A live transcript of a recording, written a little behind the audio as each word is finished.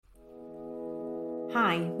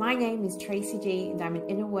Hi, my name is Tracy G and I'm an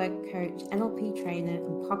inner work coach, NLP trainer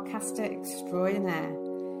and podcaster extraordinaire.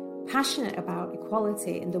 Passionate about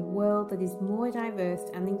equality and a world that is more diverse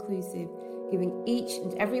and inclusive, giving each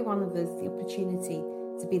and every one of us the opportunity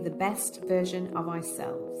to be the best version of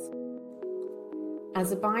ourselves.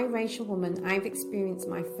 As a biracial woman, I've experienced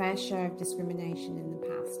my fair share of discrimination in the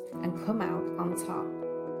past and come out on top.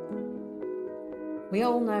 We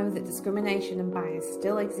all know that discrimination and bias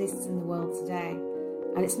still exists in the world today,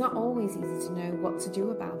 and it's not always easy to know what to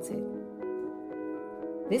do about it.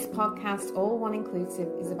 This podcast, All One Inclusive,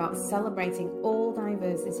 is about celebrating all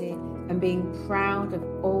diversity and being proud of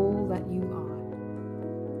all that you are.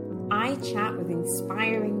 I chat with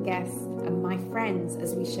inspiring guests and my friends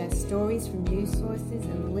as we share stories from news sources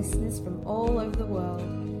and listeners from all over the world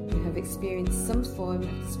who have experienced some form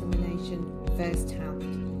of discrimination firsthand.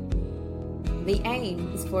 The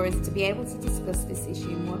aim is for us to be able to discuss this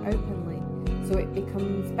issue more openly so it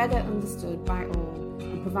becomes better understood by all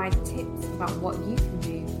and provide tips about what you can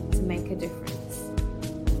do to make a difference.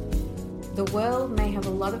 The world may have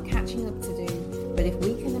a lot of catching up to do, but if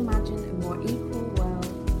we can imagine a more equal world,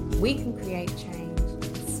 we can create change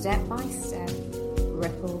step by step,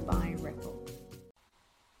 ripple by ripple.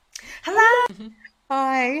 Hello!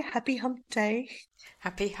 Hi, happy hump day.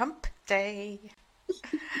 Happy hump day.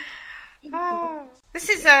 This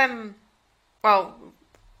is,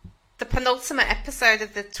 the penultimate episode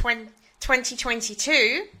of the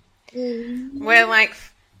 2022. We're like,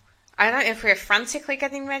 I don't know if we're frantically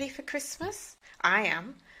getting ready for Christmas. I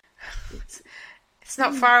am. It's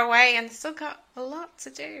not far away and still got a lot to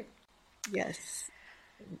do. Yes.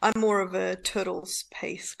 I'm more of a turtle's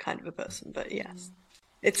pace kind of a person, but yes,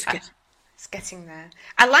 it's getting there.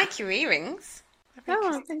 I like your earrings.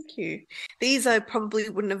 Oh, thank you. These I probably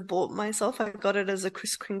wouldn't have bought myself. I got it as a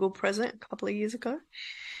Kris Kringle present a couple of years ago.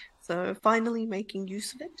 So finally making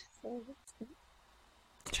use of it. So that's good.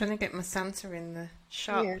 Trying to get my Santa in the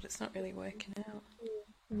shop, but it's not really working out.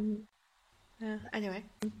 Yeah. Anyway.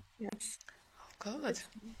 Yes. Oh, good.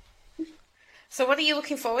 So what are you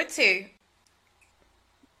looking forward to?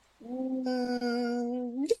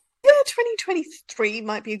 2023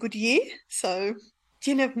 might be a good year. So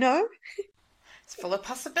you never know. It's full of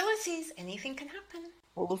possibilities. Anything can happen.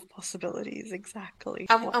 Full of possibilities, exactly.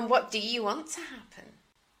 And what do you want to happen?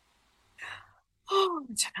 Oh,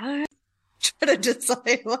 I'm trying to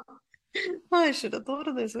decide. I should have thought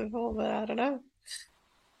of this before, but I don't know.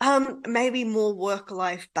 Maybe more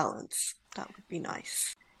work-life balance. That would be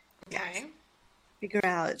nice. Okay. Yes. Figure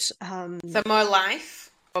out. So more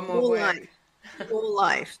life or more work? Life. More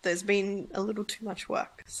life. There's been a little too much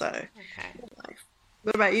work, so more life.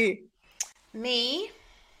 What about you? Me,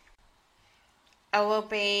 I will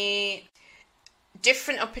be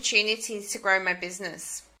different opportunities to grow my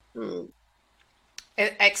business.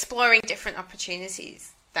 Exploring different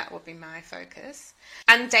opportunities. That will be my focus.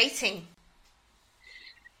 And dating.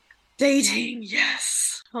 Dating,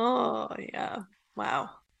 yes. Oh, yeah. Wow.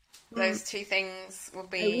 Those two things will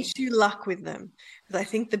be... I wish you luck with them, because I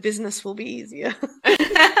think the business will be easier.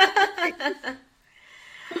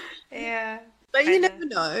 Yeah. But you never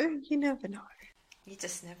know. You never know. You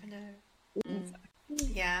just never know.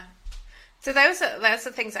 Yeah. So those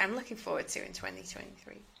are things I'm looking forward to in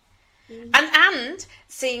 2023. And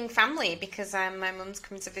seeing family, because my mum's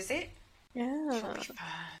coming to visit. Yeah. It'll be fun.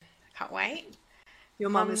 I can't wait. Your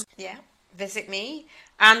mum is... Yeah, visit me.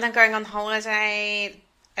 And I'm going on holiday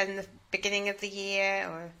in the beginning of the year,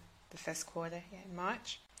 or the first quarter, in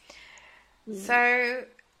March. So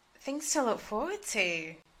things to look forward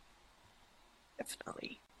to.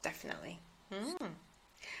 Definitely.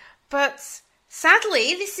 But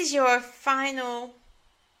sadly, this is your final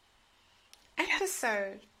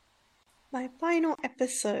episode. My final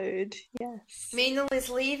episode, yes. Meenal is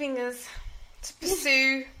leaving us to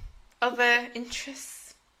pursue other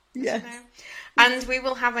interests. Yes. And we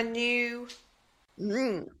will have a new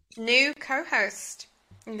co-host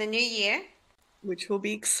in the new year. Which will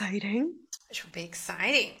be exciting.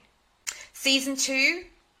 Season 2.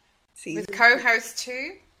 With co-host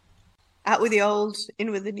 2. Out with the old,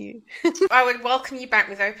 in with the new. I would welcome you back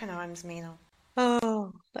with open arms, Meenal.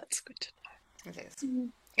 Oh, that's good to know. It is.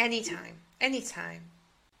 Anytime.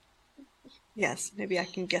 Yes, maybe I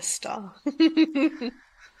can guest star.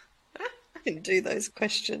 And do those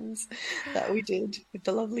questions that we did with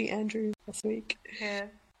the lovely Andrew last week. Yeah.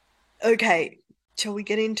 Okay, shall we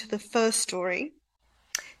get into the first story?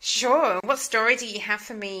 Sure. What story do you have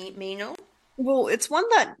for me, Meenal? Well, it's one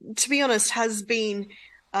that, to be honest, has been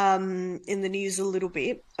in the news a little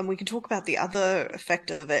bit, and we can talk about the other effect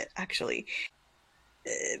of it, actually.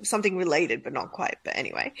 something related, but not quite. But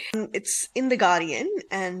anyway, it's in The Guardian,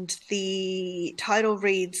 and the title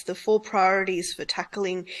reads The 4 Priorities for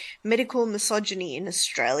Tackling Medical Misogyny in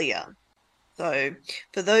Australia. So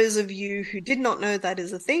for those of you who did not know that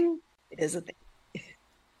is a thing, it is a thing.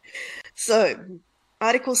 So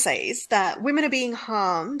article says that women are being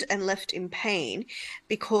harmed and left in pain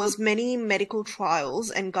because many medical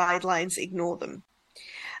trials and guidelines ignore them.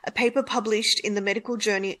 A paper published in the Medical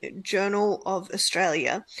Journal of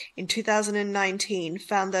Australia in 2019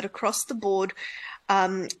 found that across the board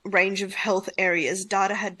range of health areas,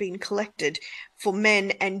 data had been collected for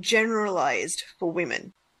men and generalised for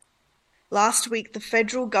women. Last week, the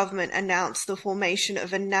federal government announced the formation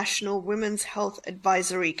of a National Women's Health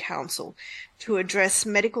Advisory Council to address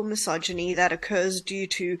medical misogyny that occurs due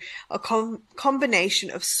to a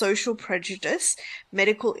combination of social prejudice,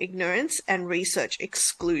 medical ignorance, and research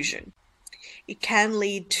exclusion. It can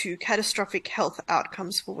lead to catastrophic health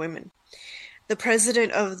outcomes for women. The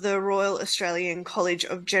president of the Royal Australian College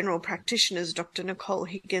of General Practitioners, Dr. Nicole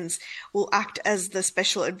Higgins, will act as the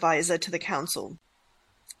special advisor to the council.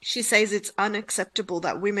 She says it's unacceptable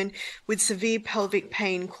that women with severe pelvic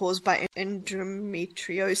pain caused by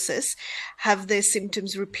endometriosis have their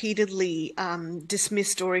symptoms repeatedly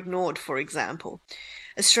dismissed or ignored, for example.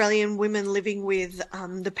 Australian women living with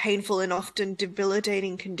the painful and often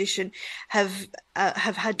debilitating condition have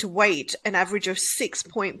had to wait an average of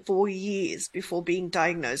 6.4 years before being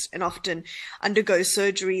diagnosed and often undergo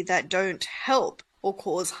surgery that don't help or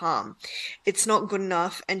cause harm. It's not good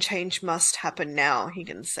enough and change must happen now,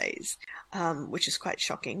 Higgins says, which is quite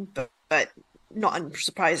shocking, but not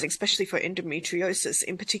unsurprising, especially for endometriosis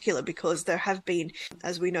in particular, because there have been,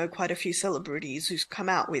 as we know, quite a few celebrities who's come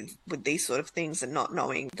out with these sort of things and not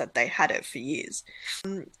knowing that they had it for years.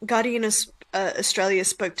 Guardian Australia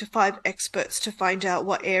spoke to 5 experts to find out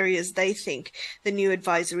what areas they think the new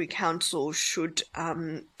advisory council should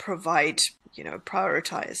provide,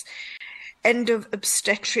 prioritize. End of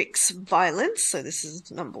obstetrics violence. So this is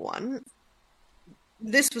number 1.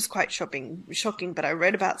 This was quite shocking, but I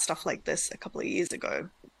read about stuff like this a couple of years ago.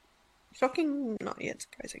 Shocking, not yet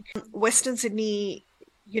surprising. Western Sydney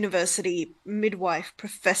University midwife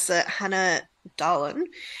Professor Hannah Dahlan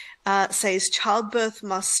says childbirth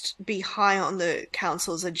must be high on the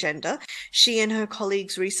council's agenda. She and her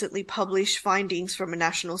colleagues recently published findings from a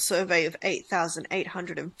national survey of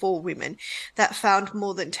 8,804 women that found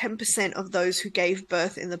more than 10% of those who gave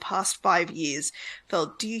birth in the past 5 years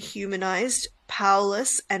felt dehumanized,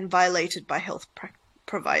 powerless, and violated by health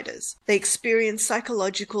providers. They experienced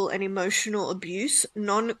psychological and emotional abuse,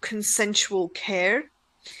 non-consensual care,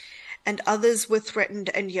 and others were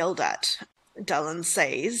threatened and yelled at. Dahlan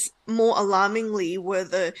says, more alarmingly were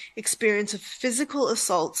the experience of physical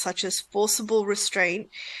assault such as forcible restraint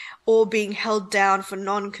or being held down for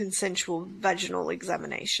non-consensual vaginal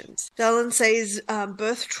examinations. Dahlan says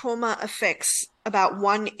birth trauma affects about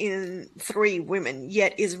 1 in 3 women,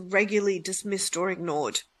 yet is regularly dismissed or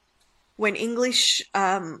ignored. When English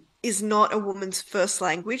is not a woman's first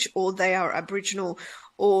language, or they are Aboriginal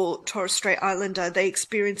or Torres Strait Islander, they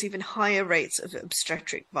experience even higher rates of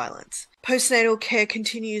obstetric violence. Postnatal care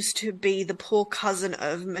continues to be the poor cousin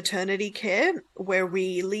of maternity care, where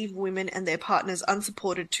we leave women and their partners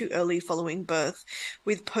unsupported too early following birth,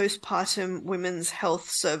 with postpartum women's health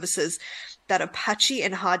services that are patchy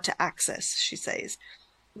and hard to access, she says.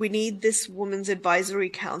 We need this Women's Advisory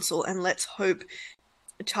Council, and let's hope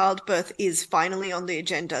childbirth is finally on the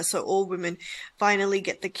agenda so all women finally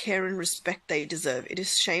get the care and respect they deserve. It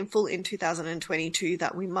is shameful in 2022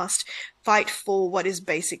 that we must fight for what is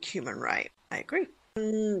basic human right. I agree.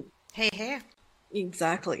 Hey.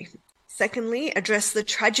 Exactly. Secondly, address the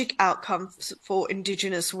tragic outcomes for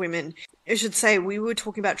Indigenous women. I should say we were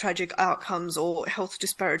talking about tragic outcomes or health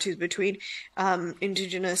disparities between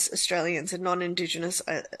Indigenous Australians and non-Indigenous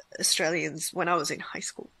Australians when I was in high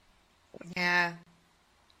school. Yeah.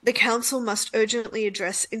 The council must urgently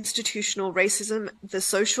address institutional racism, the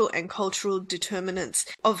social and cultural determinants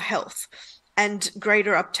of health, and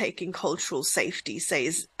greater uptake in cultural safety,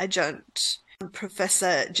 says Adjunct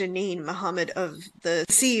Professor Janine Mohammed, of the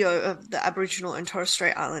CEO of the Aboriginal and Torres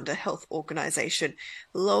Strait Islander Health Organisation,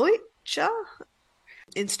 Loitja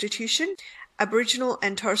Institution. Aboriginal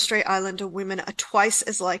and Torres Strait Islander women are twice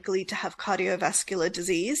as likely to have cardiovascular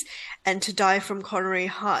disease and to die from coronary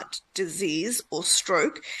heart disease or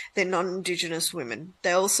stroke than non-Indigenous women.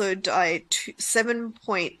 They also die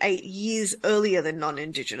 7.8 years earlier than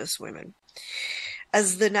non-Indigenous women.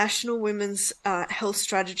 As the National Women's Health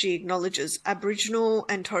Strategy acknowledges, Aboriginal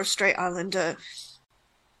and Torres Strait Islander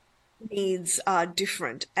needs are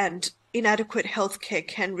different, and inadequate healthcare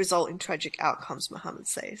can result in tragic outcomes, Mohammed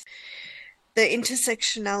says. The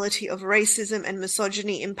intersectionality of racism and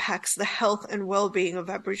misogyny impacts the health and well-being of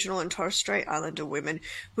Aboriginal and Torres Strait Islander women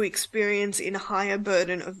who experience a higher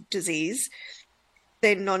burden of disease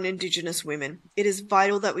than non-Indigenous women. It is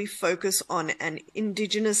vital that we focus on an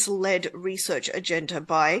Indigenous-led research agenda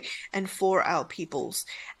by and for our peoples,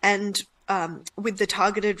 and with the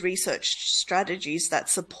targeted research strategies that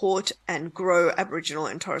support and grow Aboriginal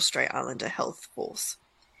and Torres Strait Islander health force.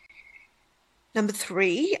 Number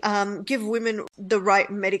 3, give women the right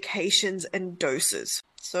medications and doses.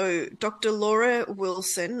 So Dr. Laura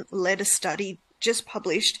Wilson led a study just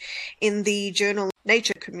published in the journal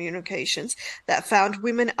Nature Communications that found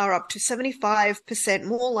women are up to 75%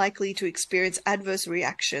 more likely to experience adverse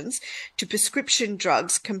reactions to prescription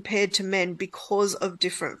drugs compared to men because of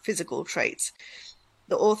different physical traits.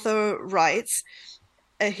 The author writes,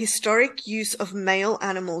 a historic use of male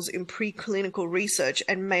animals in preclinical research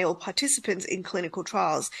and male participants in clinical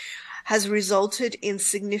trials has resulted in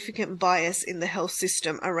significant bias in the health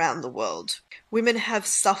system around the world. Women have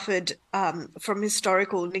suffered from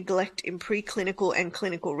historical neglect in preclinical and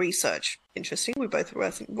clinical research. Interesting, we both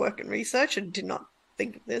work in research and did not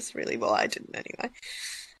think of this really. Well, I didn't anyway.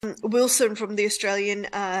 Wilson from the Australian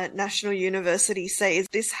National University says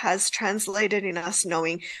this has translated in us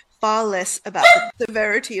knowing far less about the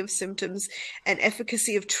severity of symptoms and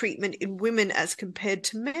efficacy of treatment in women as compared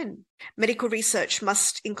to men. Medical research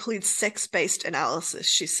must include sex-based analysis,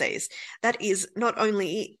 she says. That is, not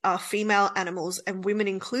only are female animals and women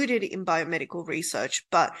included in biomedical research,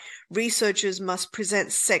 but researchers must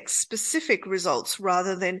present sex-specific results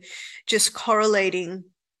rather than just correlating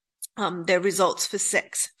their results for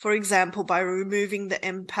sex, for example, by removing the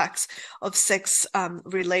impacts of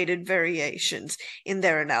sex-related variations in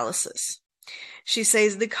their analysis. She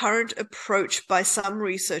says the current approach by some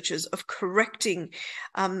researchers of correcting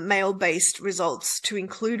male-based results to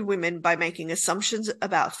include women by making assumptions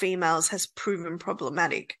about females has proven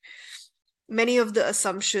problematic. Many of the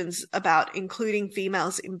assumptions about including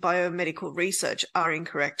females in biomedical research are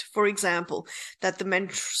incorrect. For example, that the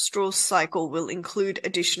menstrual cycle will include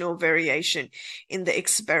additional variation in the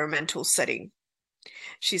experimental setting.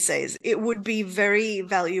 She says it would be very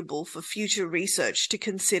valuable for future research to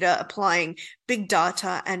consider applying big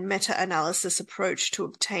data and meta-analysis approach to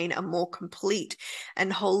obtain a more complete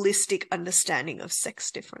and holistic understanding of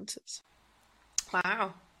sex differences.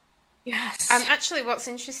 Wow. Yes. Actually, what's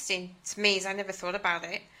interesting to me is I never thought about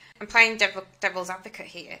it. I'm playing devil's advocate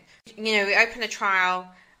here. You know, we open a trial,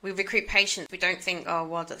 we recruit patients, we don't think, oh,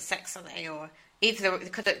 what sex are they? Or either there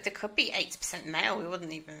could be 80% male, we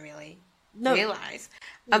wouldn't even really realise.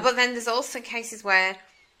 But then there's also cases where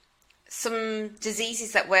some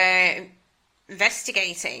diseases that we're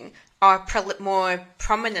investigating are more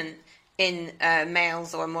prominent in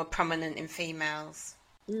males or more prominent in females.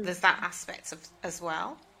 There's that aspect as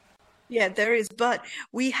well. Yeah, there is, but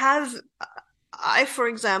for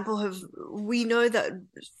example, we know that,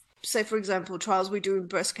 say, for example, trials we do in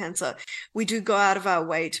breast cancer, we do go out of our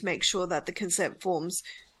way to make sure that the consent forms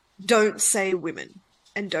don't say women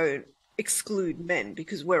and don't exclude men,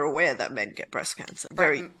 because we're aware that men get breast cancer.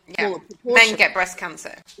 Men get breast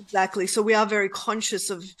cancer. Exactly. So we are very conscious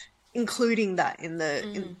of including that in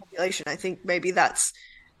the population. I think maybe that's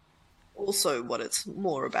also what it's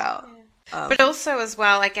more about. Yeah. But also as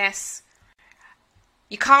well, I guess,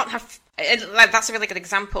 you can't have, that's a really good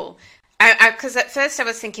example. Because at first I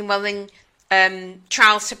was thinking, well, then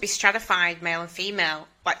trials should be stratified, male and female,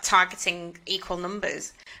 like targeting equal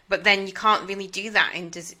numbers. But then you can't really do that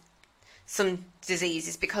in some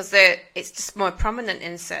diseases because it's just more prominent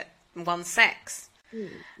in one sex.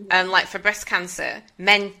 And like for breast cancer,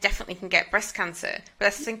 men definitely can get breast cancer, but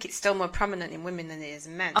I think it's still more prominent in women than it is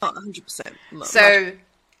in men. Oh, 100%. So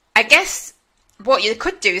I guess what you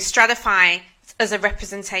could do is stratify as a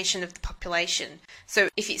representation of the population. So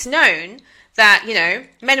if it's known that, you know,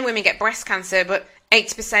 men and women get breast cancer, but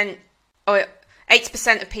 80%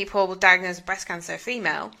 of people will diagnose with breast cancer are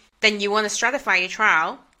female, then you want to stratify your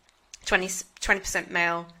trial 20%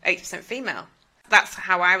 male, 80% female. That's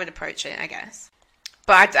how I would approach it, I guess.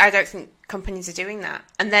 But I don't think companies are doing that.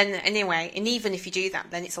 And then anyway, and even if you do that,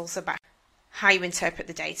 then it's also about how you interpret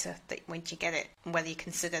the data when you get it and whether you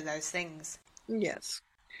consider those things. Yes.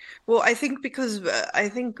 Well, I think because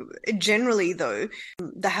generally, though,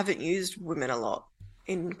 they haven't used women a lot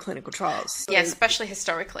in clinical trials. So, yeah, especially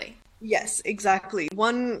historically. Yes, exactly.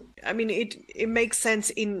 It makes sense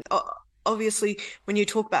in, obviously, when you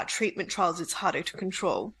talk about treatment trials, it's harder to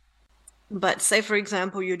control. But say, for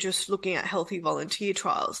example, you're just looking at healthy volunteer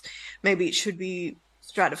trials, maybe it should be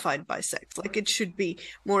stratified by sex. Like, it should be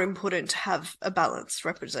more important to have a balanced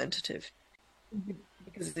representative,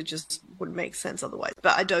 because it just wouldn't make sense otherwise.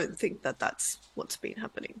 But I don't think that that's what's been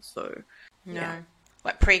happening. So, No. yeah.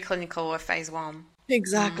 Like preclinical or phase 1.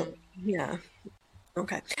 Exactly. Yeah.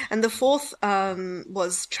 Okay. And the fourth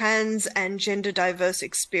was trans and gender diverse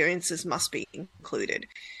experiences must be included.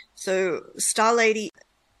 So Star Lady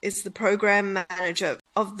is the program manager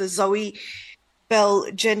of the Zoe Bell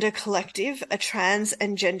Gender Collective, a trans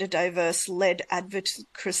and gender diverse led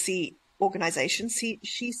advocacy organization.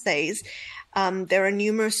 She says there are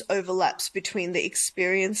numerous overlaps between the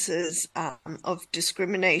experiences of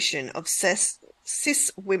discrimination of cis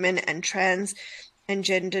women and trans and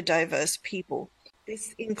gender diverse people.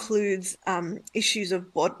 This includes issues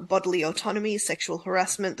of bodily autonomy, sexual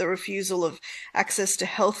harassment, the refusal of access to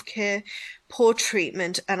healthcare, poor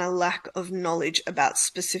treatment, and a lack of knowledge about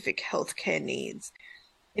specific healthcare needs.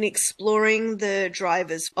 In exploring the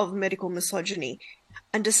drivers of medical misogyny,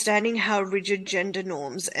 understanding how rigid gender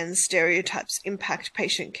norms and stereotypes impact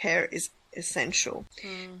patient care is essential.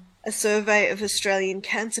 A survey of Australian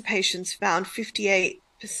cancer patients found 58%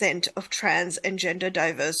 of trans and gender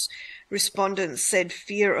diverse respondents said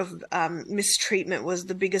fear of mistreatment was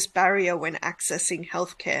the biggest barrier when accessing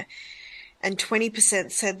healthcare, and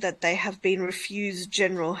 20% said that they have been refused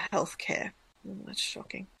general healthcare. That's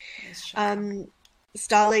shocking.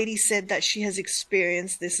 Star Lady said that she has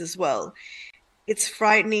experienced this as well. It's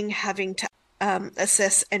frightening having to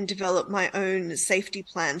assess and develop my own safety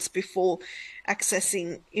plans before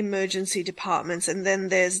accessing emergency departments, and then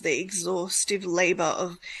there's the exhaustive labor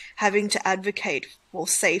of having to advocate for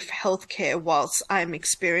safe healthcare whilst I'm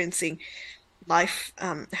experiencing life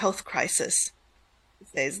health crisis.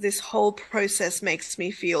 This whole process makes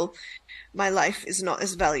me feel my life is not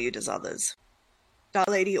as valued as others. Star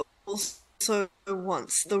Lady also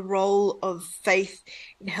wants the role of faith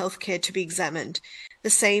in healthcare to be examined.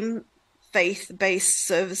 The same faith-based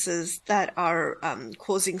services that are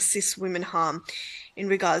causing cis women harm in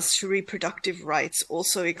regards to reproductive rights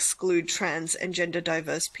also exclude trans and gender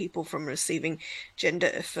diverse people from receiving gender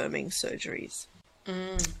affirming surgeries.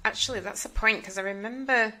 Actually, that's a point, because I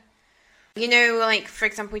remember, you know, like, for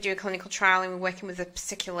example, we do a clinical trial and we're working with a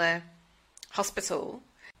particular hospital.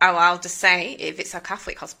 Oh, I'll just say, if it's a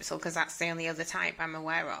Catholic hospital, because that's the only other type I'm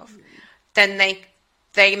aware of, then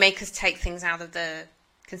they make us take things out of the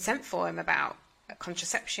consent form about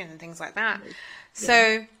contraception and things like that. Yeah.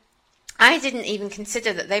 So I didn't even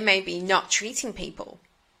consider that they may be not treating people.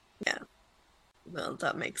 Yeah. Well,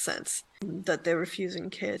 that makes sense. That they're refusing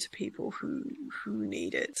care to people who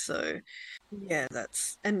need it. So yeah,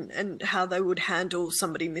 that's and how they would handle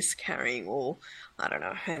somebody miscarrying, or I don't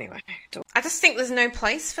know. Anyway. I just think there's no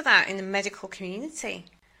place for that in the medical community.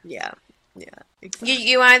 Yeah. Yeah. Exactly.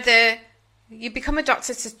 You either you become a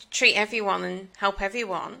doctor to treat everyone and help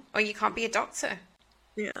everyone, or you can't be a doctor.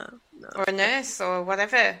 Yeah. No. Or a nurse or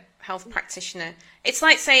whatever health practitioner. It's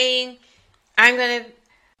like saying,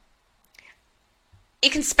 you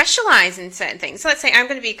can specialize in certain things. So let's say I'm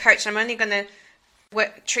going to be a coach. I'm only going to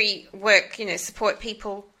support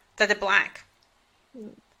people that are black.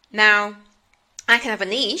 Now, I can have a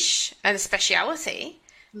niche and a speciality,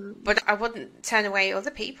 but I wouldn't turn away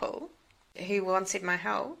other people who wanted my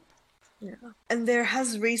help. Yeah. And there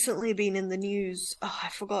has recently been in the news, I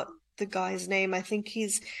forgot the guy's name. I think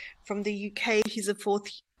he's from the UK. He's a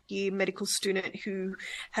fourth-year medical student who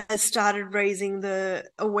has started raising the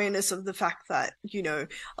awareness of the fact that, you know,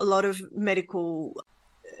 a lot of medical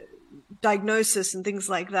diagnosis and things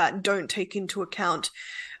like that don't take into account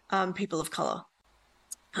people of color.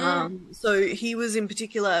 So he was in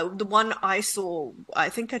particular, the one I saw, I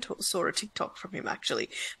think I saw a TikTok from him actually,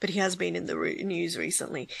 but he has been in the news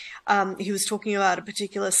recently. He was talking about a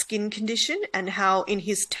particular skin condition and how in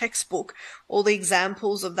his textbook, all the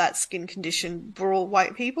examples of that skin condition were all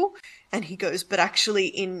white people. And he goes, but actually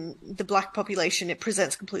in the black population, it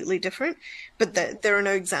presents completely different, but there are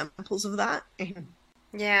no examples of that.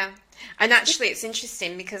 Yeah. And actually it's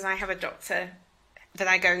interesting because I have a doctor that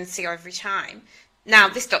I go and see every time. Now,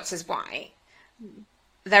 this doctor's white.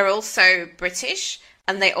 They're also British,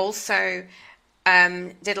 and they also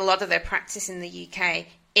did a lot of their practice in the UK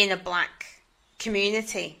in a black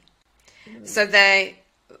community. So they,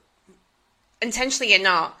 intentionally or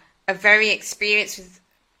not, are very experienced with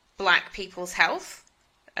black people's health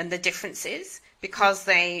and the differences because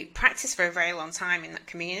they practiced for a very long time in that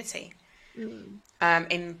community.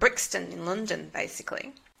 In Brixton, in London,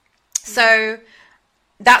 basically. So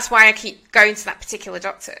that's why I keep going to that particular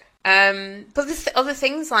doctor. But there's other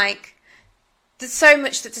things like, there's so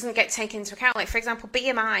much that doesn't get taken into account. Like, for example,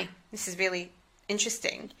 BMI. This is really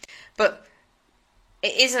interesting. But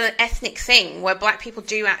it is an ethnic thing where black people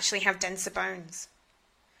do actually have denser bones.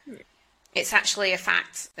 Yeah. It's actually a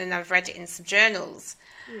fact, and I've read it in some journals.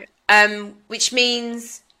 Yeah. Which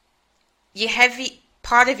means your heavy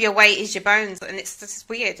part of your weight is your bones, and it's just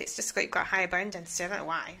weird. It's just got, you've got higher bone density. I don't know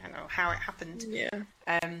why. I don't know how it happened. Yeah.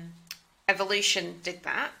 Evolution did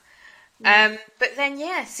that. But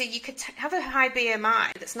then, so you could have a high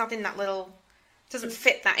BMI that's not in that little, doesn't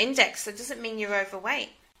fit that index. So it doesn't mean you're overweight.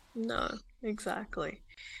 No, exactly.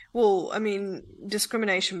 Well, I mean,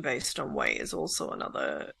 discrimination based on weight is also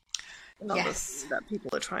another Yes. thing that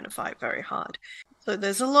people are trying to fight very hard. So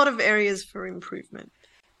there's a lot of areas for improvement.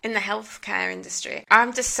 In the healthcare industry,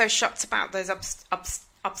 I'm just so shocked about those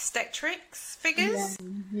obstetrics figures.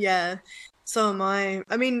 Yeah. So am I.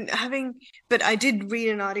 I mean, but I did read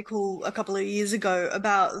an article a couple of years ago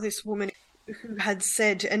about this woman who had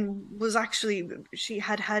said, and was actually, she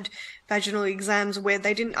had vaginal exams where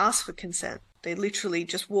they didn't ask for consent. They literally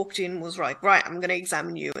just walked in, was like, right, I'm going to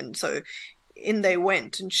examine you. And so in they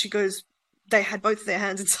went. And she goes, they had both their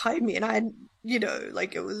hands inside me, and I had,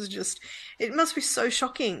 like, it was just, it must be so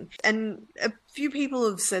shocking. And a few people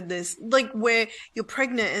have said this, like, where you're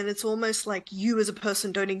pregnant and it's almost like you as a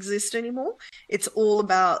person don't exist anymore. It's all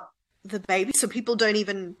about the baby. So people don't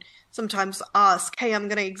even sometimes ask, hey, I'm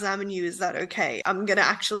going to examine you. Is that okay? I'm going to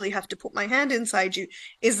actually have to put my hand inside you.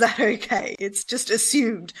 Is that okay? It's just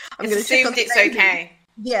assumed. It's assumed it's okay.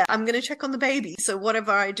 Yeah, I'm going to check on the baby. So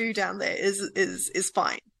whatever I do down there is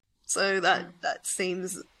fine. So that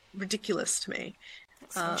seems ridiculous to me.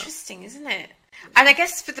 It's interesting, isn't it? And I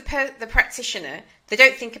guess for the practitioner, they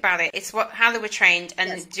don't think about it. It's how they were trained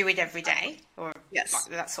and do it every day, or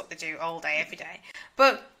that's what they do all day, every day.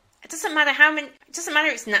 But it doesn't matter how many. It doesn't matter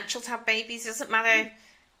if it's natural to have babies. It doesn't matter.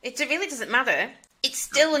 It really doesn't matter. It's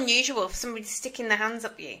still unusual for somebody sticking their hands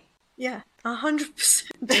up you. Yeah, 100%.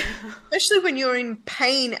 Especially when you're in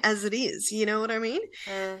pain as it is, you know what I mean?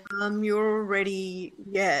 You're already,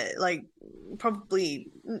 like, probably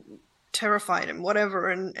terrified and whatever,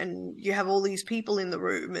 and you have all these people in the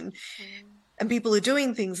room, and people are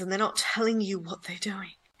doing things, and they're not telling you what they're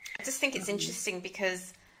doing. I just think it's interesting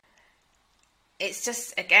because it's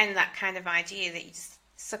just, again, that kind of idea that you just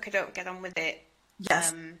suck it up, get on with it.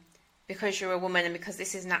 Yes. Because you're a woman and because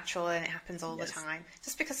this is natural and it happens all the time.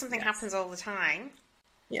 Just because something happens all the time.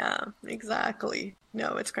 Yeah, exactly.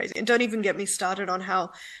 No, it's crazy. And don't even get me started on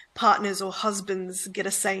how partners or husbands get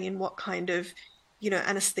a say in what kind of,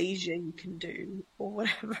 anesthesia you can do or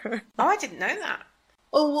whatever. Oh, I didn't know that.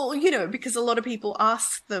 Oh, well, because a lot of people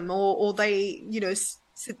ask them, or they,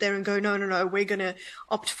 sit there and go, no, we're going to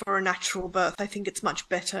opt for a natural birth. I think it's much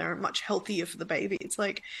better and much healthier for the baby. It's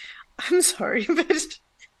like, I'm sorry, but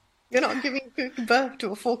you're not giving birth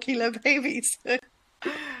to a 4-kilo baby. So. Oh,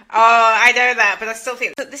 I know that, but I still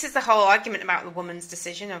think that this is the whole argument about the woman's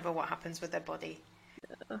decision over what happens with their body.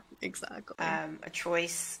 Yeah, exactly. A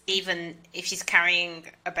choice, even if she's carrying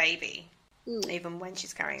a baby, even when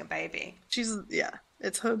she's carrying a baby.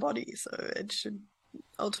 It's her body, so it should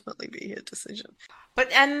ultimately be her decision.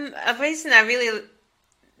 But a reason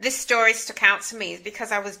this story stuck out to me is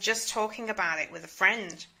because I was just talking about it with a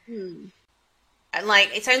friend. And, like,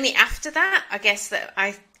 it's only after that, I guess, that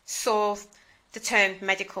I saw the term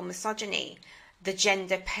medical misogyny, the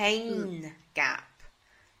gender pain gap,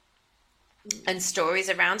 and stories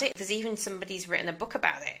around it. There's even somebody's written a book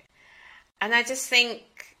about it. And I just think,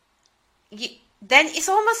 then it's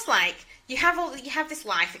almost like you have this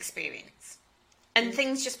life experience, and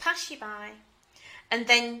things just pass you by, and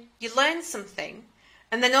then you learn something,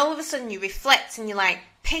 and then all of a sudden you reflect, and you're like,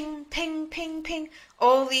 ping, ping, ping, ping,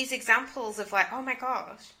 all these examples of, like, oh my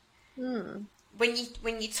gosh. When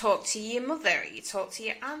you talk to your mother, or you talk to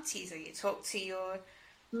your aunties, or you talk to your,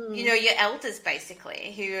 your elders,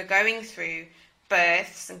 basically, who are going through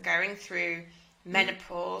births and going through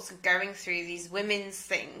menopause and going through these women's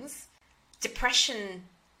things. Depression,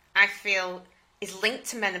 I feel, is linked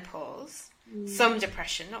to menopause. Some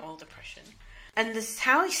depression, not all depression. And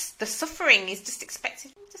how the suffering is just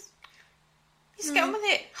expected. Just get on with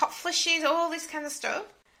it. Hot flushes, all this kind of stuff.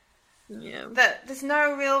 Yeah. That there's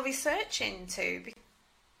no real research into.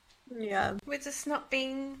 Yeah. We're just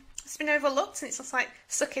it's been overlooked, and it's just like,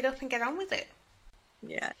 suck it up and get on with it.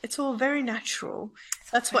 Yeah, it's all very natural.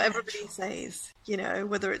 That's what everybody says,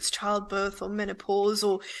 whether it's childbirth or menopause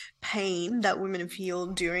or pain that women feel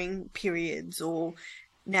during periods, or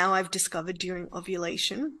now I've discovered during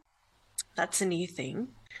ovulation. That's a new thing.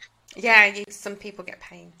 Yeah, some people get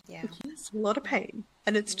pain. Yeah. Yes, a lot of pain.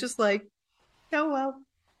 And it's just like, oh, well.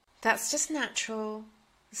 That's just natural.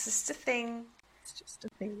 It's just a thing. It's just a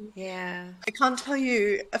thing. Yeah. I can't tell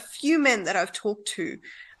you a few men that I've talked to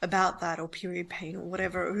about that or period pain or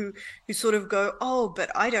whatever who sort of go, oh, but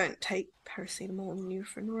I don't take paracetamol and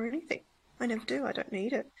Nurofen or anything. I never do. I don't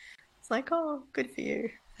need it. It's like, oh, good for you.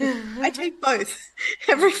 I take both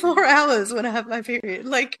every 4 hours when I have my period.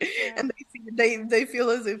 Like, and they feel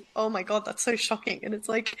as if, oh my God, that's so shocking. And it's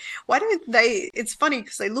like, why don't they? It's funny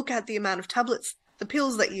because they look at the amount of tablets, the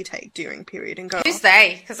pills that you take during period, and go, Who's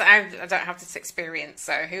they? Because I don't have this experience.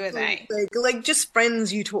 So who are they? like just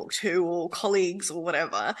friends you talk to or colleagues or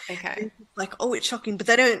whatever. Okay. Like, oh, it's shocking, but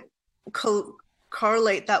they don't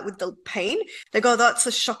correlate that with the pain. They go, that's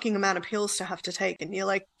a shocking amount of pills to have to take. And you're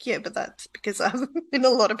like, yeah, but that's because I'm in a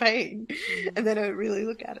lot of pain. And they don't really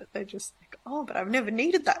look at it. They're just like, oh, but I've never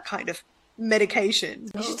needed that kind of medication.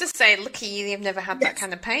 You should just say, look at you, you've never had that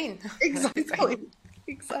kind of pain. Exactly.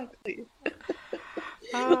 Exactly.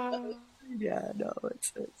 Yeah, no,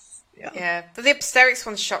 it's yeah. Yeah, but the obstetrics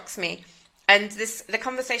one shocks me. And the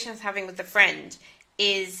conversation I was having with a friend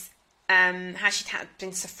is how she'd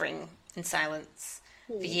been suffering in silence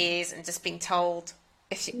for years and just being told,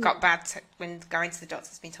 if she got bad when going to the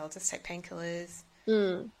doctors, being told to take painkillers.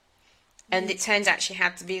 And it turned out she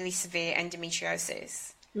had really severe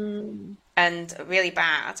endometriosis and really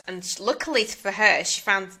bad. And luckily for her, she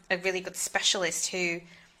found a really good specialist who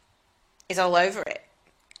is all over it.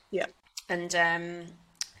 Yeah. And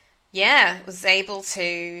was able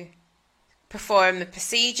to perform a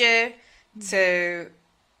procedure to,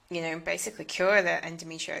 basically cure the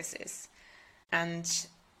endometriosis, and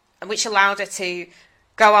which allowed her to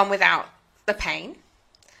go on without the pain,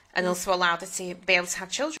 and also allowed her to be able to have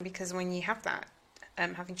children, because when you have that,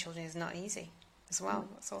 having children is not easy as well.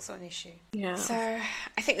 That's also an issue. Yeah. So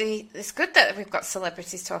I think it's good that we've got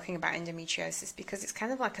celebrities talking about endometriosis, because it's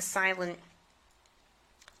kind of like a silent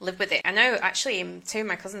live with it. I know actually 2 of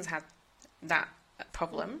my cousins had that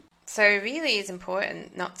problem. So it really is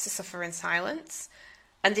important not to suffer in silence.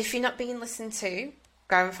 And if you're not being listened to,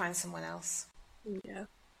 go and find someone else. Yeah.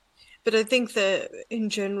 But I think that in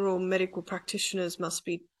general, medical practitioners must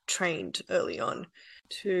be trained early on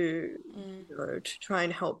to, to try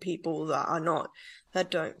and help people that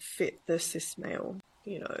don't fit the cis male,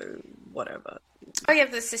 whatever. Oh yeah,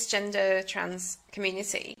 the cisgender trans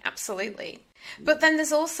community, absolutely. But then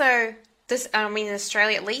there's also this. I mean, in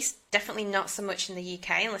Australia, at least, definitely not so much in the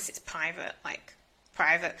UK, unless it's private.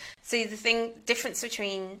 See, the difference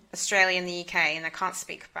between Australia and the UK, and I can't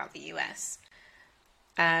speak about the US.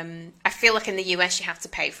 I feel like in the US you have to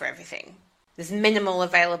pay for everything. There's minimal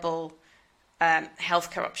available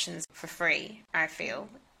healthcare options for free. I feel.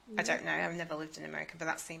 I don't know. I've never lived in America, but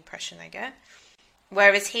that's the impression I get.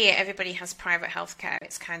 Whereas here, everybody has private healthcare.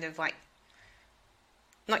 It's kind of like,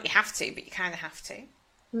 not you have to, but you kind of have to.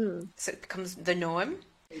 So it becomes the norm.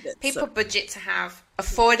 People budget to have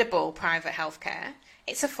affordable private healthcare.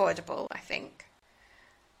 It's affordable, I think.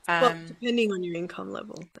 Well, depending on your income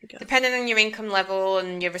level, I guess. Depending on your income level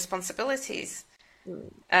and your responsibilities.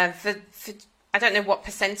 For I don't know what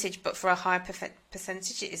percentage, but for a high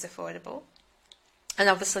percentage, it is affordable. And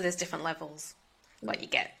obviously, there's different levels what you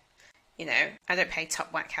get. I don't pay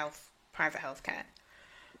top whack private healthcare.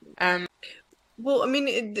 Well, I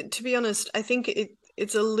mean, to be honest, I think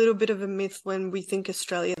it's a little bit of a myth when we think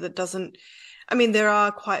Australia that doesn't. I mean, there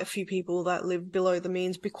are quite a few people that live below the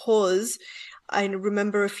means, because I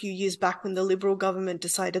remember a few years back when the Liberal government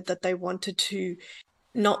decided that they wanted to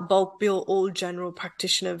not bulk bill all general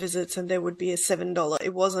practitioner visits, and there would be a $7.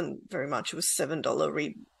 It wasn't very much. It was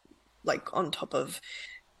 $7 on top of.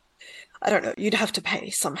 I don't know, you'd have to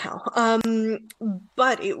pay somehow.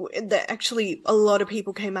 But actually a lot of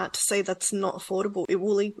people came out to say that's not affordable. It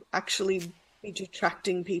will actually be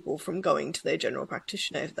detracting people from going to their general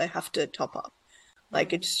practitioner if they have to top up.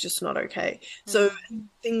 It's just not okay. So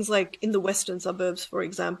things like in the western suburbs, for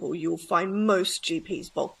example, you'll find most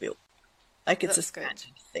GPs bulk bill. It's a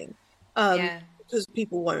standard thing. Because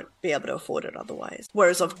people won't be able to afford it otherwise.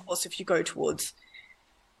 Whereas, of course, if you go towards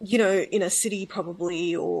in a city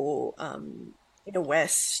probably, or in a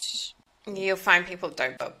west, you'll find people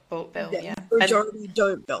don't bulk bill. Yeah, majority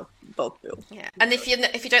don't bulk bill. Yeah, and if you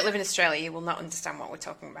don't live in Australia, you will not understand what we're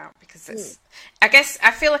talking about, because it's. I guess I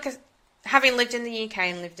feel like having lived in the UK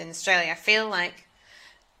and lived in Australia, I feel like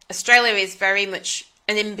Australia is very much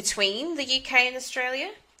an in between the UK and Australia,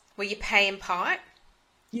 where you pay in part.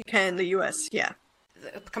 UK and the US, yeah.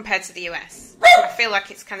 Compared to the US, I feel like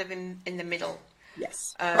it's kind of in the middle.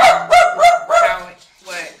 Yes. How it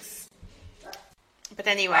works. But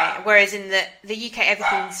anyway, whereas in the UK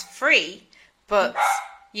everything's free, but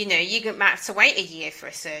you might have to wait a year for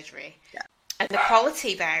a surgery. Yeah. And the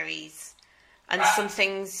quality varies. And some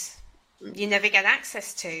things you never get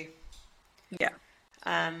access to. Yeah.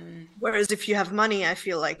 Whereas if you have money, I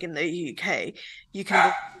feel like in the UK, you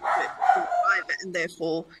can book it through private, and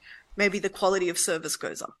therefore maybe the quality of service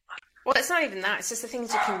goes up. Well, it's not even that. It's just the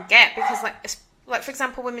things you can get because, like for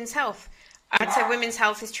example, women's health. I'd say women's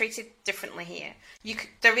health is treated differently here.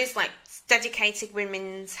 There is like dedicated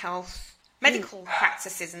women's health medical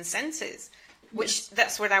practices and centres, which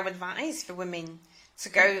that's what I would advise for women to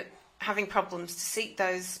go having problems to seek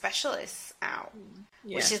those specialists out.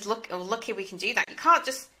 Yeah. Which is lucky we can do that. You can't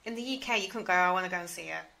just in the UK. You couldn't go. I want to go and see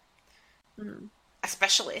a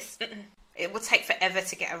specialist. It would take forever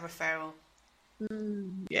to get a referral.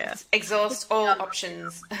 Yeah, exhaust all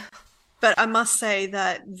options. But I must say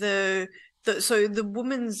that the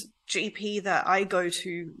woman's GP that I go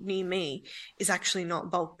to near me is actually not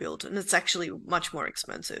bulk billed, and it's actually much more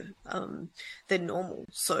expensive than normal.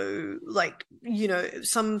 So, like, you know,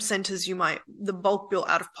 some centers the bulk bill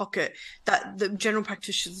out of pocket that the general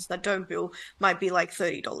practitioners that don't bill might be like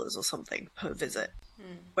 $30 or something per visit.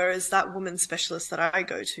 Whereas that woman's specialist that I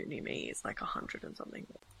go to near me is like 100 and something.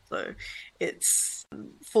 So it's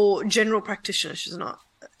for general practitioner. She's not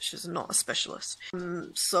a specialist.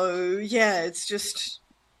 So yeah, it's just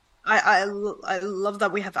I love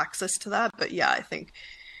that we have access to that, but yeah, I think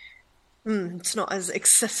it's not as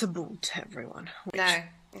accessible to everyone. No,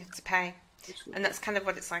 you have to pay, and that's kind of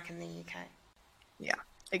what it's like in the UK. Yeah,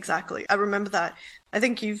 exactly. I remember that. I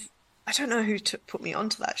think I don't know who put me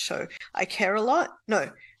onto that show. I Care a Lot.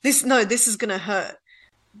 This is gonna hurt.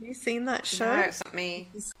 Have you seen that show? No, it's not me.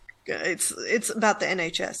 It's about the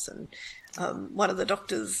NHS and one of the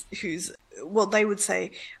doctors they would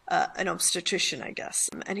say an obstetrician, I guess,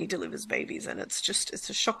 and he delivers babies, and it's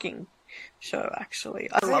a shocking show, actually.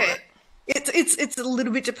 I love it. It's a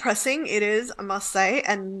little bit depressing, it is, I must say,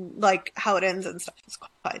 and like how it ends and stuff is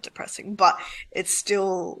quite depressing, but it's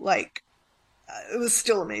still like it was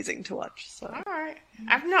still amazing to watch. So all right,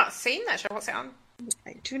 I've not seen that show. What's it on?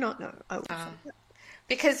 I do not know. I will find it.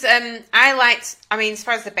 Because as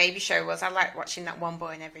far as the baby show was, I liked watching that One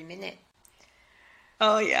Boy in Every Minute.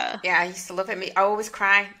 Oh, yeah. Yeah, I used to love it. I always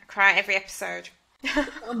cry every episode.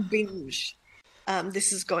 On binge.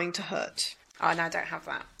 This Is Going to Hurt. Oh, no, I don't have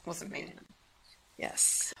that. Wasn't me.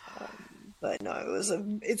 Yes. But no,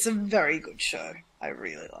 it's a very good show. I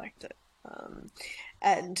really liked it.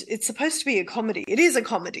 And it's supposed to be a comedy. It is a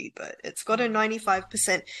comedy, but it's got a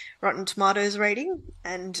 95% Rotten Tomatoes rating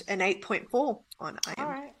and an 8.4 on IMDb. All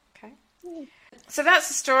right, okay. So that's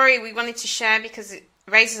the story we wanted to share because it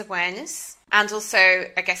raises awareness, and also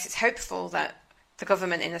I guess it's hopeful that the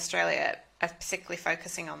government in Australia are particularly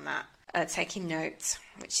focusing on that, taking notes,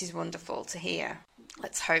 which is wonderful to hear.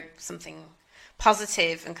 Let's hope something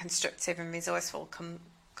positive and constructive and resourceful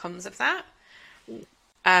comes of that.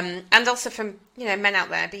 And also from men out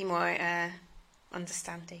there, be more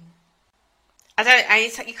understanding.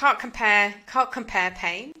 You can't compare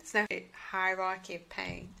pain. There's no hierarchy of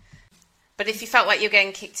pain. But if you felt like you're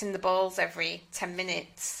getting kicked in the balls every 10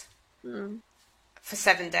 minutes for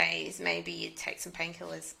 7 days, maybe you'd take some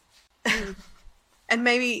painkillers. And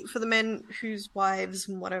maybe for the men whose wives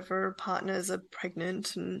and whatever partners are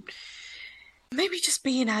pregnant, and maybe just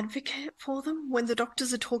be an advocate for them when the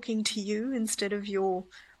doctors are talking to you instead of your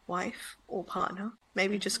wife or partner.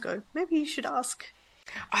 Maybe just go, maybe you should ask.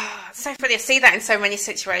 Oh, so funny. I see that in so many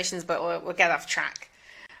situations, but we'll get off track.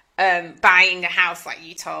 Buying a house, like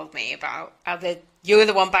you told me about. You're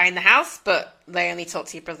the one buying the house, but they only talk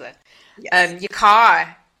to your brother. Yes. Your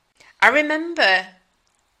car. I remember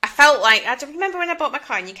when I bought my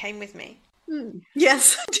car and you came with me.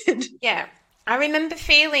 Yes, I did. Yeah. I remember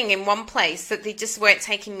feeling in one place that they just weren't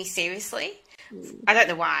taking me seriously. I don't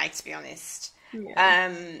know why, to be honest.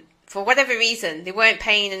 Yeah. For whatever reason, they weren't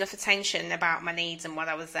paying enough attention about my needs and what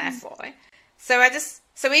I was there for.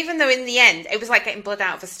 So even though in the end, it was like getting blood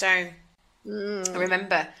out of a stone. I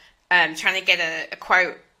remember trying to get a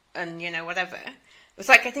quote and, whatever. It was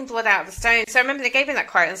like getting blood out of a stone. So I remember they gave me that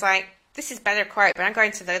quote and I was like, this is better quote, but I'm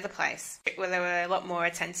going to the other place where they were a lot more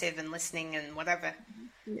attentive and listening and whatever.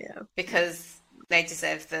 Yeah. Because they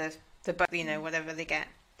deserve the whatever they get.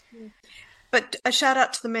 But a shout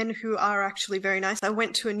out to the men who are actually very nice. I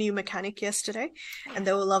went to a new mechanic yesterday and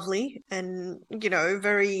they were lovely and,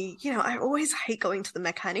 very, I always hate going to the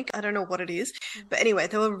mechanic. I don't know what it is. But anyway,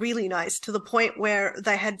 they were really nice to the point where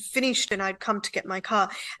they had finished and I'd come to get my car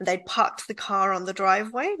and they'd parked the car on the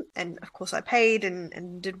driveway. And of course I paid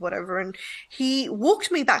and did whatever. And he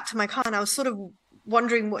walked me back to my car and I was sort of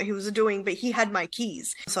wondering what he was doing, but he had my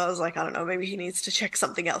keys. So I was like, I don't know, maybe he needs to check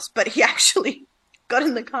something else. But he actually got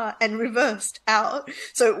in the car and reversed out.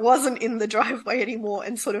 So it wasn't in the driveway anymore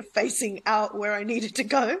and sort of facing out where I needed to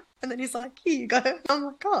go. And then he's like, here you go. And I'm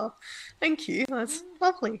like, oh, thank you. That's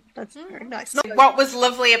lovely. That's very nice. No, What was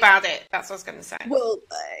lovely about it? That's what I was going to say. well,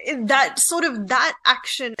 that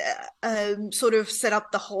action sort of set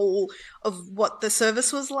up the whole of what the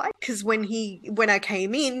service was like. Because when I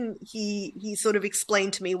came in, he sort of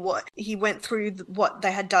explained to me what he went through, what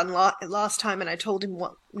they had done last time, and I told him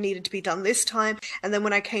what needed to be done this time. And then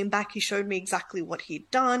when I came back, he showed me exactly what he'd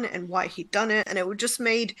done and why he'd done it, and it just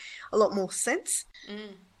made a lot more sense.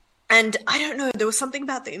 And I don't know, there was something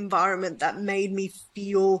about the environment that made me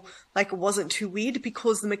feel like it wasn't too weird,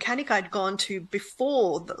 because the mechanic I'd gone to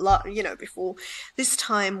before, before this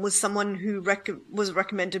time, was someone who was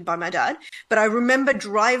recommended by my dad. But I remember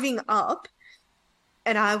driving up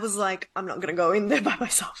and I was like, I'm not going to go in there by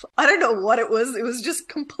myself. I don't know what it was. It was just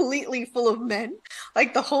completely full of men.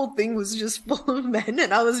 Like the whole thing was just full of men.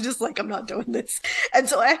 And I was just like, I'm not doing this. And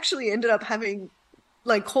so I actually ended up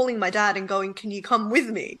calling my dad and going, can you come with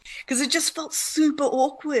me? Because it just felt super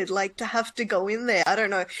awkward, like, to have to go in there. I don't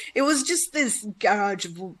know. It was just this garage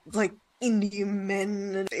of, like, Indian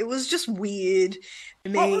men, and it was just weird to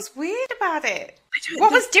me. What was weird about it?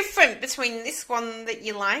 What was different between this one that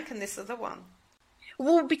you like and this other one?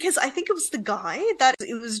 Well, because I think it was the guy that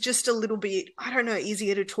it was just a little bit, I don't know,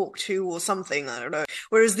 easier to talk to or something, I don't know.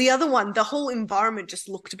 Whereas the other one, the whole environment just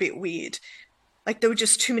looked a bit weird. Like, there were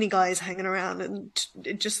just too many guys hanging around, and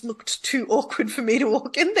it just looked too awkward for me to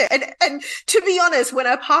walk in there. And to be honest, when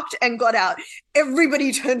I parked and got out,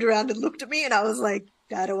 everybody turned around and looked at me, and I was like,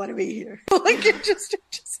 I don't want to be here. Like,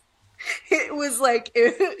 it was like,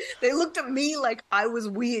 they looked at me like I was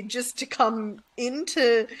weird just to come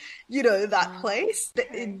into, that place.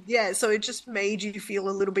 Yeah, so it just made you feel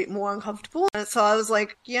a little bit more uncomfortable. And so I was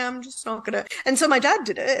like, yeah, I'm just not gonna. And so my dad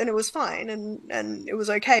did it, and it was fine, and it was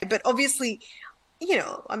okay. But obviously,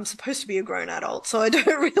 I'm supposed to be a grown adult, so I don't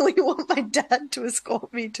really want my dad to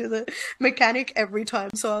escort me to the mechanic every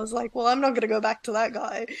time. So I was like, well, I'm not going to go back to that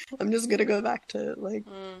guy. I'm just going to go back to,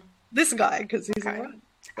 this guy, because he's alright.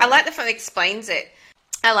 I like the fact it explains it.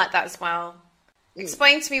 I like that as well.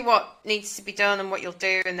 Explain to me what needs to be done and what you'll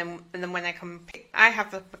do, and then when I come I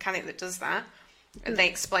have a mechanic that does that, and they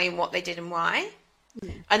explain what they did and why.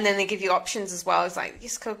 And then they give you options as well. It's like,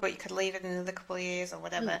 this could, but you could leave it in another couple of years or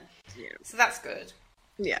whatever. Yeah. So that's good.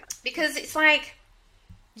 Yeah. Because it's like,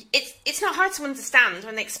 it's not hard to understand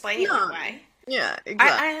when they explain it that way. Yeah,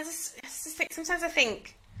 exactly. I just think, sometimes I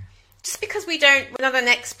think, just because we're not an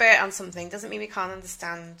expert on something doesn't mean we can't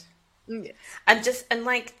understand. Yes.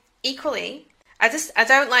 And equally, I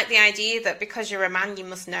don't like the idea that because you're a man, you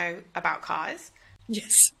must know about cars.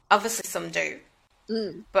 Yes. Obviously some do.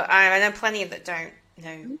 But I know plenty that don't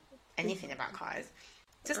know anything about cars.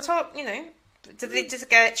 Just talk, do they just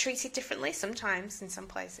get treated differently sometimes in some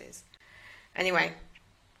places? Anyway,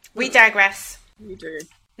 we digress. We do.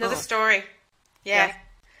 Another story. Yeah.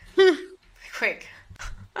 Quick.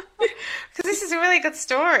 Because this is a really good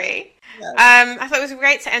story. Yes. I thought it was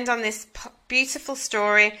great to end on this beautiful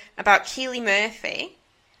story about Keely Murphy.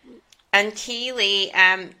 And Keely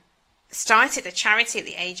started a charity at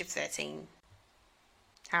the age of 13.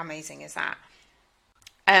 How amazing is that?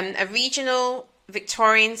 A regional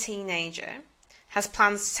Victorian teenager has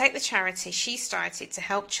plans to take the charity she started to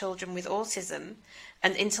help children with autism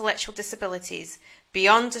and intellectual disabilities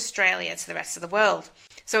beyond Australia to the rest of the world.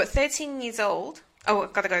 So at 13 years old,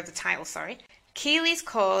 I've got to go over the title, sorry. Keely's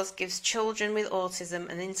cause gives children with autism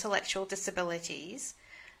and intellectual disabilities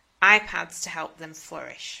iPads to help them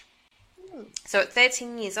flourish. So at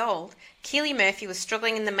 13 years old, Keely Murphy was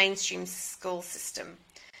struggling in the mainstream school system.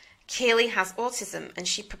 Keely has autism and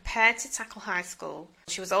she prepared to tackle high school.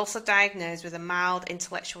 She was also diagnosed with a mild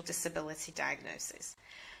intellectual disability diagnosis.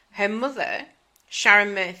 Her mother,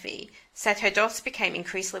 Sharon Murphy, said her daughter became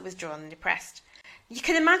increasingly withdrawn and depressed. You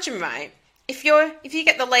can imagine, right? If you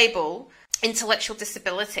get the label intellectual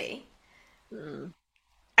disability,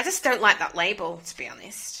 I just don't like that label, to be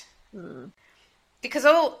honest. Because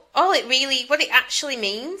what it actually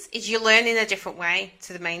means is you learn in a different way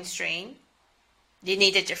to the mainstream.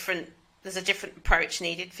 There's a different approach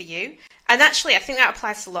needed for you. And actually, I think that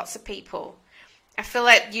applies to lots of people. I feel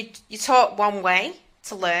like you're taught one way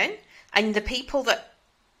to learn, and the people that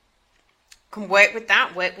can work with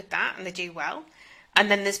that, and they do well. And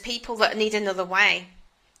then there's people that need another way,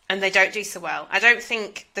 and they don't do so well. I don't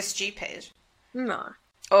think they're stupid. No.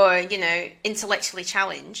 Or, intellectually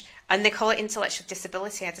challenged, and they call it intellectual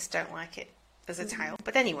disability. I just don't like it as a title.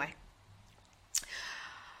 But anyway.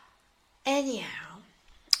 Anyhow,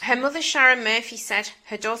 her mother, Sharon Murphy, said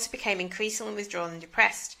her daughter became increasingly withdrawn and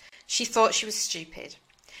depressed. She thought she was stupid.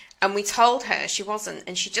 And we told her she wasn't,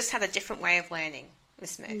 and she just had a different way of learning,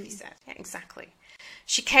 Miss Murphy said. Yeah, exactly.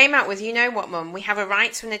 She came out with, you know what, Mum, we have a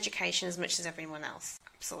right to an education as much as everyone else.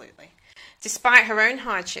 Absolutely. Despite her own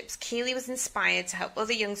hardships, Keeley was inspired to help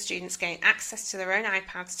other young students gain access to their own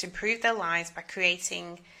iPads to improve their lives by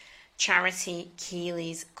creating charity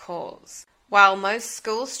Keeley's Cause. While most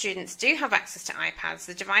school students do have access to iPads,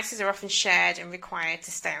 the devices are often shared and required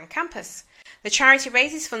to stay on campus. The charity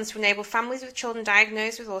raises funds to enable families with children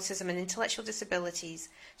diagnosed with autism and intellectual disabilities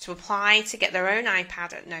to apply to get their own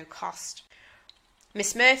iPad at no cost.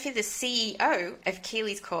 Miss Murphy, the CEO of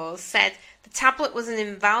Keeley's Cause, said the tablet was an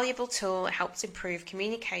invaluable tool that helped improve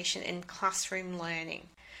communication in classroom learning.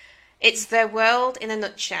 It's their world in a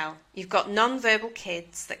nutshell. You've got non-verbal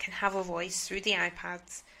kids that can have a voice through the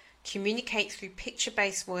iPads, communicate through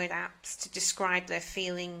picture-based word apps to describe their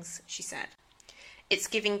feelings, she said. It's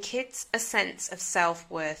giving kids a sense of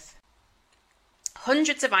self-worth.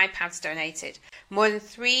 Hundreds of iPads donated. More than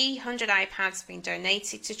 300 iPads have been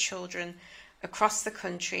donated to children across the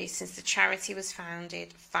country since the charity was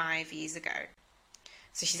founded 5 years ago.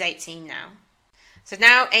 So she's 18 now. So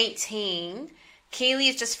now 18, Keeley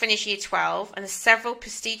has just finished year 12 and has several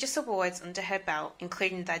prestigious awards under her belt,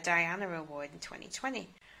 including the Diana Award in 2020.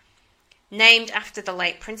 Named after the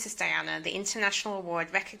late Princess Diana, the international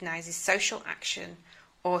award recognises social action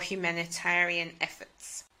or humanitarian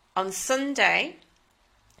efforts. On Sunday,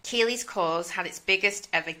 Keeley's Cause had its biggest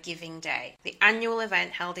ever giving day. The annual event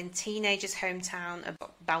held in teenagers' hometown of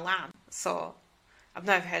Balan. I've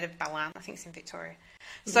never heard of Balan, I think it's in Victoria.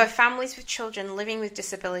 So families with children living with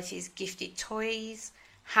disabilities gifted toys,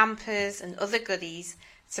 hampers and other goodies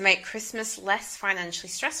to make Christmas less financially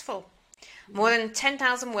stressful. More than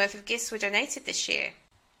 10,000 worth of gifts were donated this year.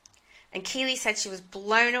 And Keeley said she was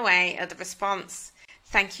blown away at the response.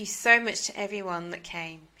 Thank you so much to everyone that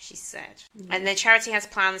came, she said. And the charity has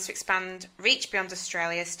plans to expand reach beyond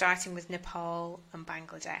Australia, starting with Nepal and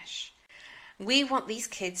Bangladesh. We want these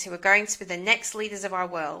kids who are going to be the next leaders of our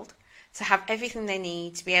world to have everything they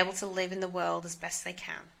need to be able to live in the world as best they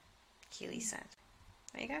can, Keeley said.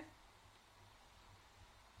 There you go.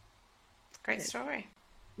 Great story.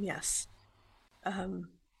 Yes.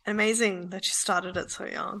 Amazing that you started it so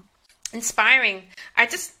young. Inspiring. I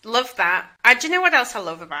just love that. Do you know what else I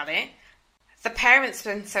love about it? The parents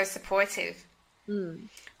have been so supportive.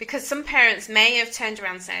 Because some parents may have turned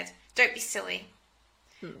around and said, don't be silly.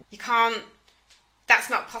 You can't, that's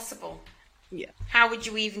not possible. Yeah. How would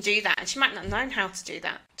you even do that? And she might not have known how to do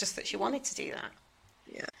that, just that she wanted to do that.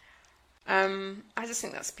 Yeah. I just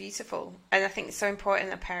think that's beautiful. And I think it's so important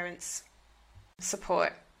that parents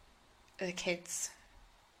support the kids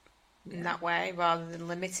in that way rather than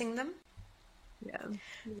limiting them. Yeah.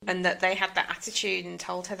 And that they had that attitude and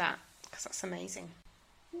told her that, because that's amazing.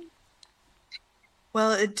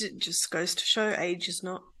 Well, it just goes to show age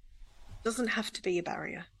doesn't have to be a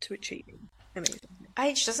barrier to achieving amazing.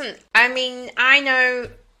 Age doesn't. I mean, I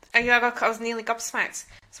was nearly gobsmacked.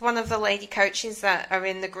 It's one of the lady coaches that are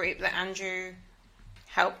in the group that Andrew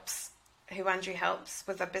helps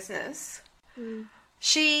with her business.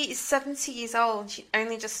 She is 70 years old. She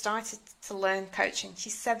only just started to learn coaching.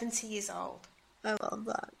 She's 70 years old. I love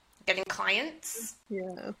that. Getting clients.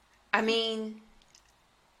 Yeah. I mean,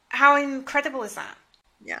 how incredible is that?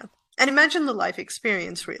 Yeah. And imagine the life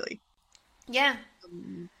experience, really. Yeah.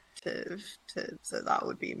 So that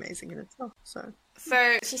would be amazing in itself. So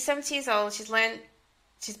she's 70 years old.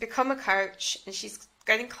 She's become a coach, and she's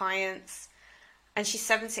getting clients, and she's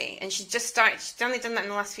 70, and she's only done that in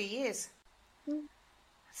the last few years.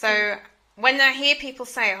 So when I hear people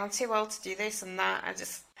say, I'm too old to do this and that,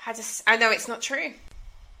 I know it's not true.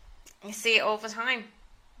 You see it all the time.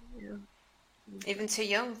 Yeah. Even too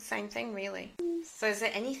young, same thing, really. So is there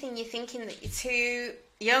anything you're thinking that you're too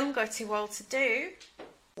young or too old to do?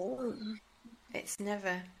 It's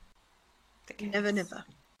never the case. Never. Never.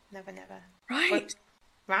 Right.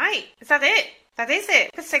 Right. Is that it? That is it.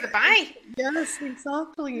 Let's say goodbye. Yes,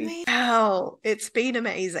 exactly. Amazing. Wow, it's been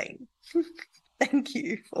amazing. Thank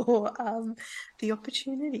you for the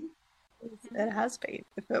opportunity. It has been.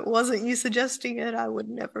 If it wasn't you suggesting it, I would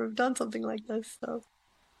never have done something like this. So,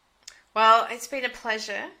 well, it's been a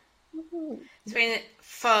pleasure. It's been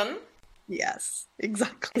fun. Yes,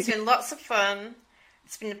 exactly. It's been lots of fun.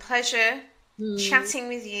 It's been a pleasure chatting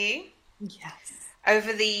with you. Yes.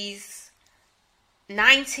 Over these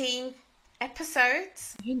 19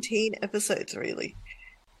 episodes. 19 episodes, really.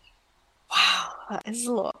 Wow, that is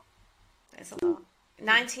a lot. There's a lot.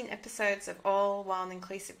 19 episodes of All One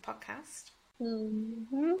Inclusive podcast.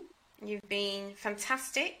 You've been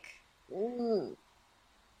fantastic. And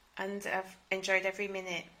I've enjoyed every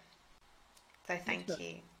minute. So thank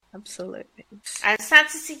you. Absolutely. I'm sad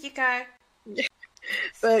to see you go.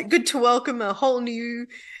 But good to welcome a whole new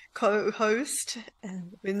co-host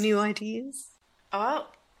with new ideas. Oh,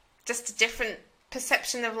 just a different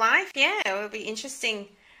perception of life. Yeah, it will be interesting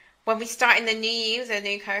when we start in the new year with a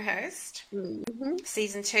new co-host. Mm-hmm.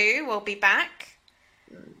 Season 2 will be back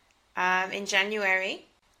in January.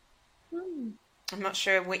 I'm not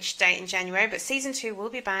sure which date in January, but season 2 will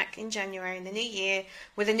be back in January in the new year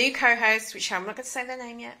with a new co-host, which I'm not going to say their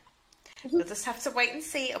name yet. We'll just have to wait and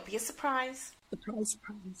see. It'll be a surprise. Surprise,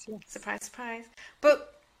 yes. Surprise.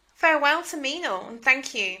 But farewell to Meenal, and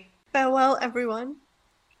thank you. Farewell, everyone.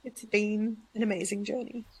 It's been an amazing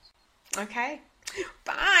journey. Okay.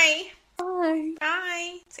 Bye. Bye.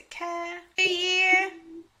 Bye. Take care. New year.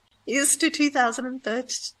 Here's to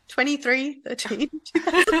 2023, 13.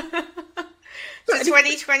 To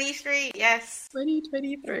 2023, yes.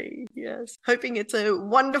 2023, yes. Hoping it's a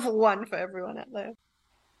wonderful one for everyone out there.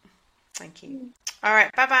 Thank you. All right.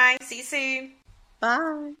 Bye-bye. See you soon.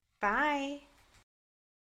 Bye. Bye.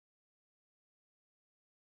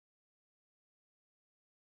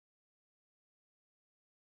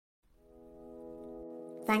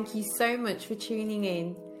 Thank you so much for tuning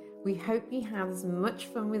in. We hope you had as much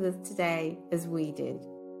fun with us today as we did.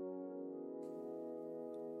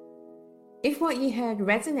 If what you heard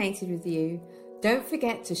resonated with you, don't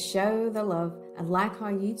forget to show the love and like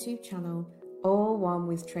our YouTube channel, All One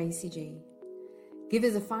with Tracy G. Give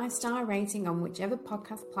us a 5-star rating on whichever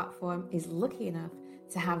podcast platform is lucky enough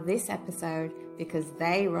to have this episode, because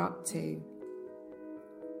they rock too.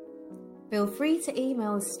 Feel free to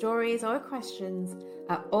email us stories or questions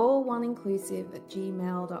at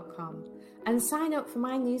alloneinclusive@gmail.com and sign up for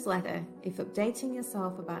my newsletter if updating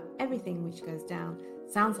yourself about everything which goes down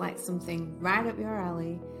sounds like something right up your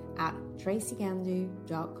alley at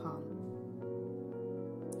tracygandu.com.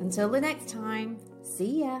 Until the next time,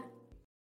 see ya!